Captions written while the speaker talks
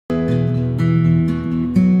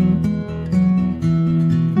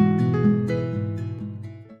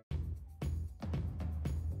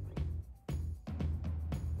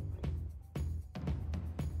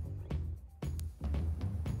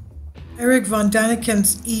Erich von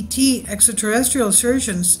Daniken's ET extraterrestrial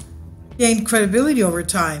assertions gained credibility over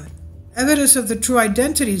time. Evidence of the true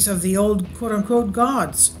identities of the old quote-unquote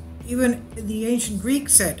gods. Even the ancient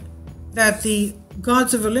Greeks said that the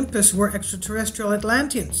gods of Olympus were extraterrestrial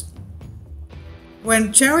Atlanteans.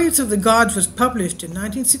 When Chariots of the Gods was published in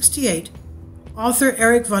 1968, author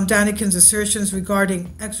Erich von Daniken's assertions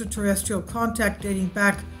regarding extraterrestrial contact dating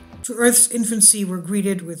back to Earth's infancy were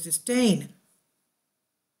greeted with disdain.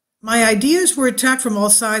 My ideas were attacked from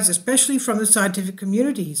all sides, especially from the scientific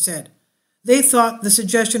community, he said. They thought the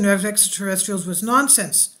suggestion of extraterrestrials was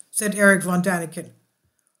nonsense, said Erich von Daniken.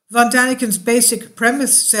 Von Daniken's basic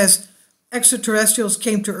premise says extraterrestrials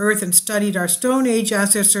came to Earth and studied our Stone Age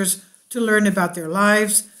ancestors to learn about their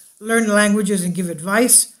lives, learn languages, and give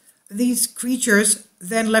advice. These creatures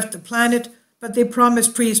then left the planet, but they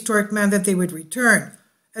promised prehistoric man that they would return.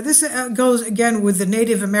 This goes again with the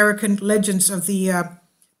Native American legends of the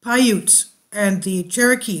Paiutes and the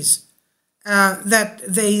Cherokees, that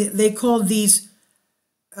they called these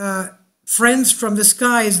friends from the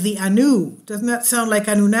skies the Anu. Doesn't that sound like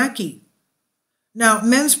Anunnaki? Now,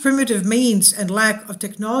 men's primitive means and lack of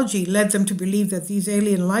technology led them to believe that these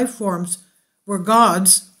alien life forms were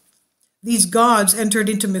gods. These gods entered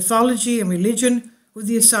into mythology and religion with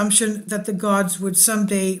the assumption that the gods would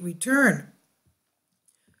someday return.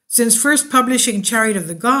 Since first publishing Chariot of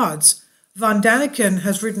the Gods, von Daniken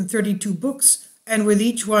has written 32 books, and with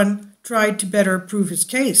each one tried to better prove his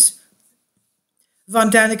case.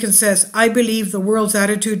 Von Daniken says, I believe the world's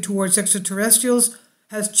attitude towards extraterrestrials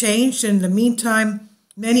has changed, and in the meantime,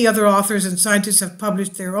 many other authors and scientists have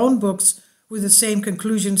published their own books with the same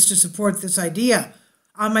conclusions to support this idea.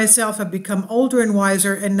 I myself have become older and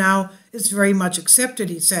wiser, and now it's very much accepted,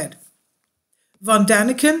 he said. Von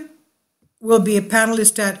Daniken will be a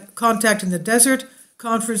panelist at Contact in the Desert,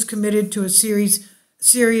 conference committed to a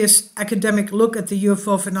serious academic look at the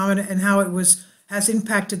UFO phenomena and how it has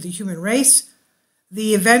impacted the human race.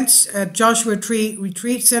 The events at Joshua Tree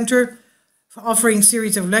Retreat Center, offering a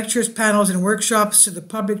series of lectures, panels, and workshops to the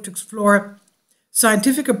public to explore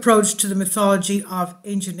scientific approach to the mythology of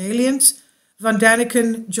ancient aliens. Von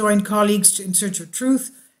Daniken joined colleagues in search of truth,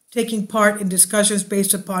 taking part in discussions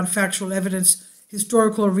based upon factual evidence,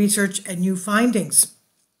 historical research, and new findings.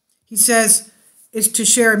 He says it's to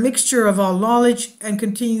share a mixture of all knowledge and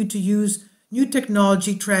continue to use new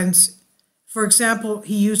technology trends. For example,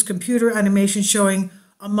 he used computer animation showing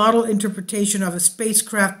a model interpretation of a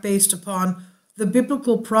spacecraft based upon the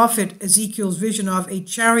biblical prophet Ezekiel's vision of a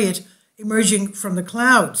chariot emerging from the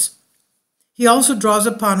clouds. He also draws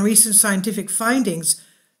upon recent scientific findings,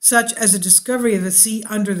 such as the discovery of a sea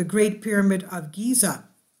under the Great Pyramid of Giza.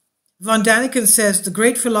 Von Daniken says the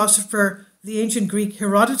great philosopher, the ancient Greek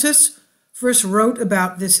Herodotus, first wrote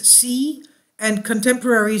about this sea, and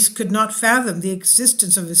contemporaries could not fathom the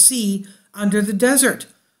existence of a sea under the desert.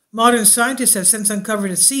 Modern scientists have since uncovered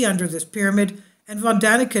a sea under this pyramid, and von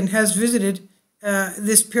Daniken has visited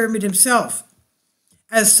this pyramid himself.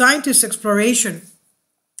 As scientific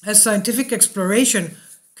exploration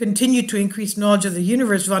continued to increase knowledge of the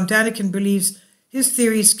universe, von Daniken believes his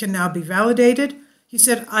theories can now be validated. He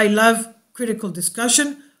said, I love critical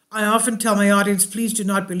discussion. I often tell my audience, please do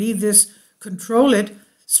not believe this, control it.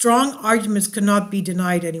 Strong arguments cannot be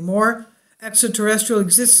denied anymore. Extraterrestrial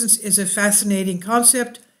existence is a fascinating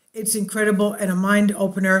concept. It's incredible and a mind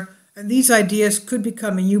opener, and these ideas could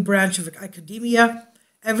become a new branch of academia.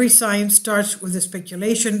 Every science starts with a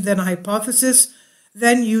speculation, then a hypothesis.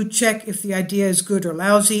 Then you check if the idea is good or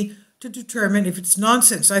lousy to determine if it's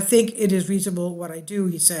nonsense. I think it is reasonable what I do,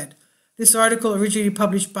 he said. This article originally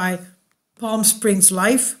published by Palm Springs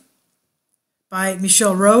Life by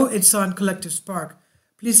Michelle Rowe. It's on Collective Spark.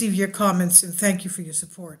 Please leave your comments and thank you for your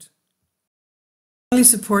support. Please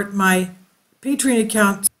support my Patreon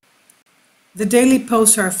account. The daily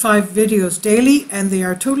posts are 5 videos daily, and they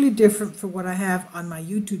are totally different from what I have on my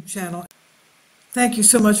YouTube channel. Thank you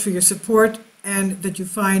so much for your support and that you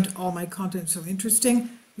find all my content so interesting.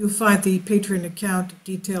 You'll find the Patreon account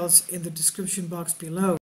details in the description box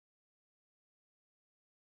below.